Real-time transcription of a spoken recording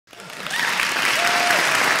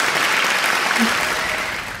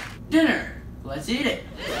Let's eat it.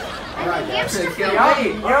 All right, hamster food.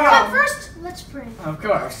 Yeah. But first, let's pray. Of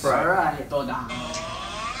course. Right. All right. Go down.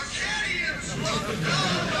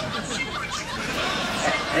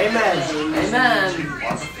 Amen. Amen.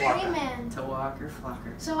 Amen. To Walker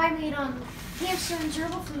Flocker. So I made hamster and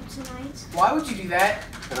gerbil food tonight. Why would you do that?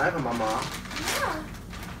 Can I have a mama? Yeah.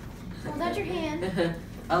 Hold out your hand.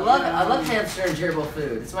 I love hamster and gerbil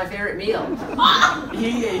food. It's my favorite meal.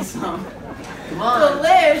 He ate some. Come on.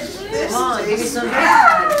 Delicious. Come on, give me some.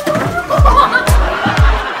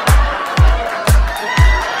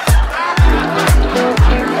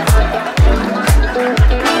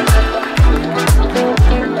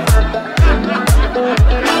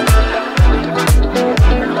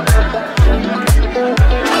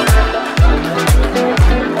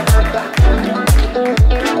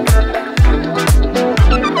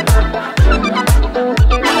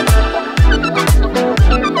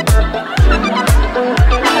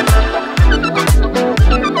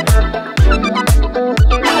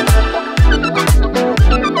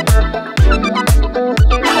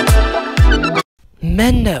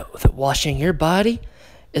 Men know that washing your body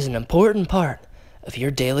is an important part of your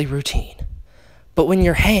daily routine. But when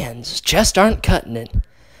your hands just aren't cutting it,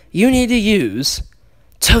 you need to use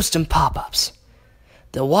Toast 'em Pop-Ups.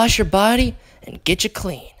 They'll wash your body and get you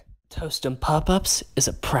clean. Toast 'em Pop-Ups is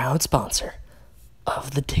a proud sponsor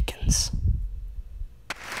of the Dickens.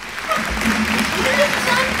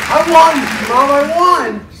 I won! Mom, I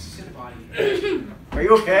won! Are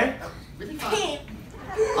you okay?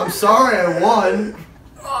 I'm sorry I won.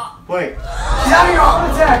 Wait. She's having a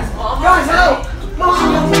heart attack! Guys, help!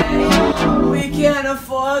 Mom! We can't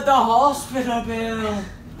afford the hospital bill.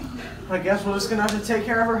 I guess we're just gonna have to take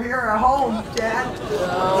care of her here at home, Dad.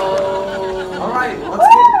 No. Alright,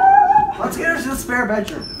 let's get her to the spare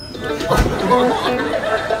bedroom.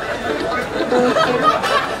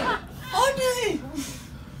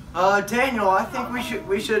 Daniel, I think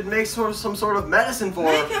we should make some sort of medicine for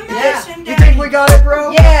her. Make a medicine, You think we got it,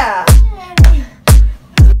 bro? Yeah!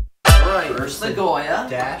 Alright. First the Goya,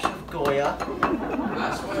 Dash of Goya.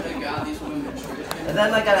 I swear to God, these women are tripping. and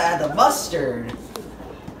then I gotta add the mustard.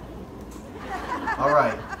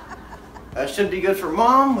 Alright. That should be good for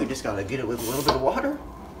Mom. We just gotta get it with a little bit of water.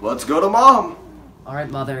 Let's go to Mom. All right,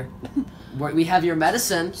 Mother. We have your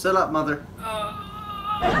medicine. Sit up, Mother.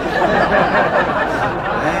 Dang.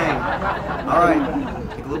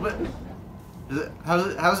 Alright. Take a little bit. How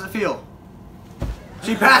does it feel?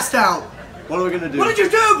 She passed out. What are we gonna do? What did you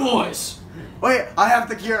do, boys? Wait, I have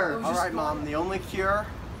the cure. Alright, Mom. The only cure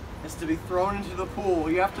is to be thrown into the pool.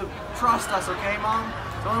 You have to trust us, okay, Mom?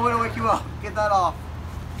 It's the only way to wake you up. Get that off.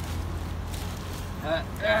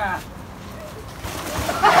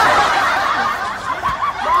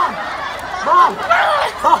 Mom!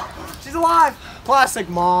 Oh, she's alive! Classic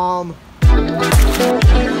Mom.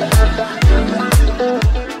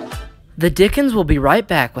 The Dickens will be right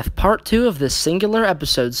back with part 2 of this singular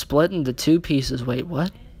episode split into 2 pieces. Wait,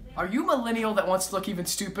 what? Are you a millennial that wants to look even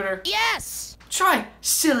stupider? Yes! Try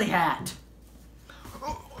silly hat.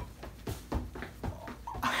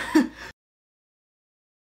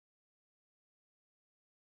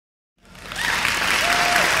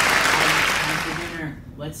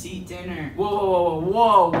 Let's eat dinner. Whoa, whoa,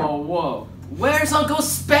 whoa, whoa, whoa. Where's Uncle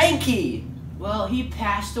Spanky? Well, he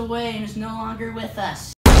passed away and is no longer with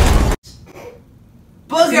us.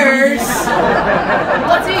 Boogers!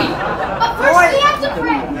 Let's eat! But first we have to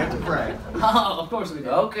pray. We have to pray. Oh, of course we do.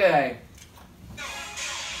 Okay.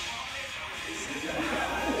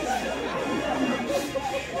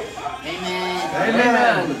 Amen. Amen.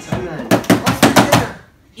 Amen. What's for dinner?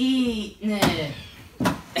 Eat. Yeah.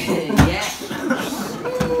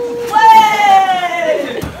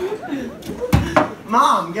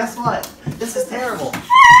 Mom, guess what? This is terrible.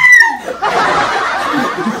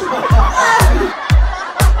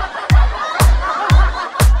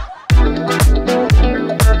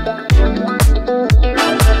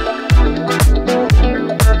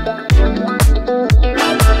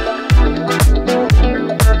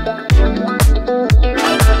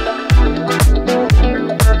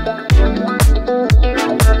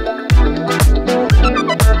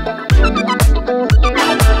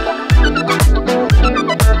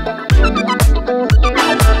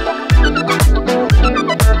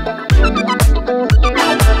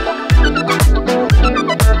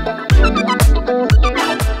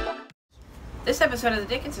 This episode of The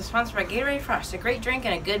Dickens is sponsored by Gatorade Frost, a great drink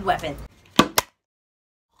and a good weapon.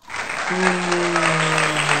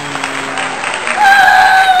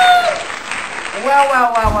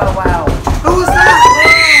 Wow. Who was that?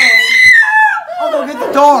 I'll go get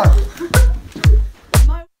the door.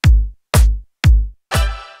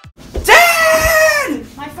 Damn!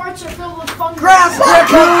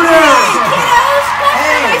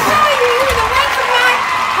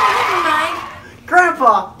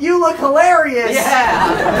 look hilarious.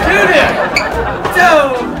 Yeah.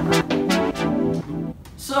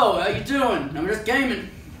 So, how you doing? I'm just gaming.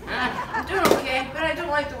 I'm doing okay, but I don't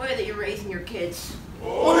like the way that you're raising your kids.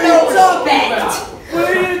 What are you talking about? What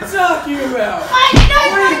are you talking about? I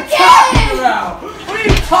never What are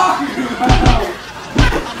you talking about?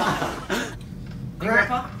 Hey,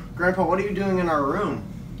 Grandpa? Grandpa, what are you doing in our room?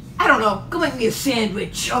 I don't know. Go make me a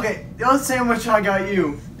sandwich. Okay, the only sandwich I got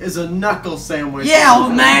you is a knuckle sandwich. Yeah,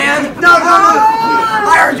 old man. No.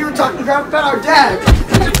 I heard you were talking about our dad.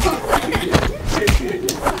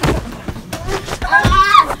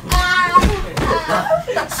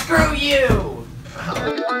 Screw you.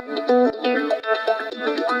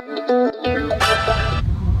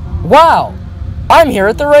 Wow, I'm here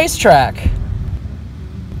at the racetrack.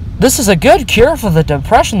 This is a good cure for the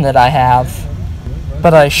depression that I have.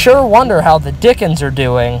 But I sure wonder how the Dickens are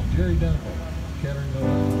doing.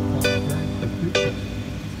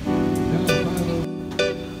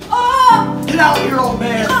 Get out here, old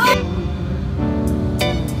man.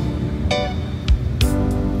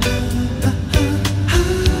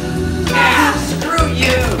 Screw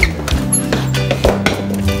you.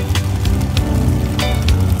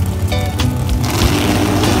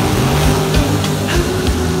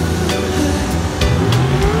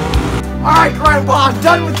 Alright, Grandpa, I'm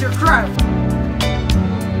done with your crap.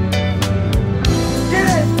 Get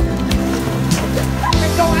it!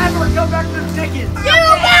 And don't ever go back to Dickens.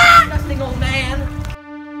 Disgusting old man.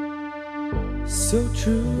 So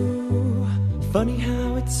true, funny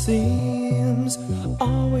how it seems,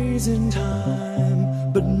 always in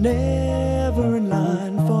time, but never in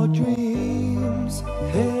line for dreams.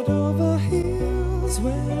 Head over heels,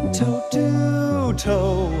 went toe to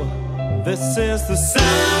toe. This is the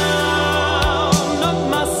sound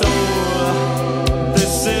of my soul.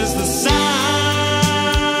 This is the sound.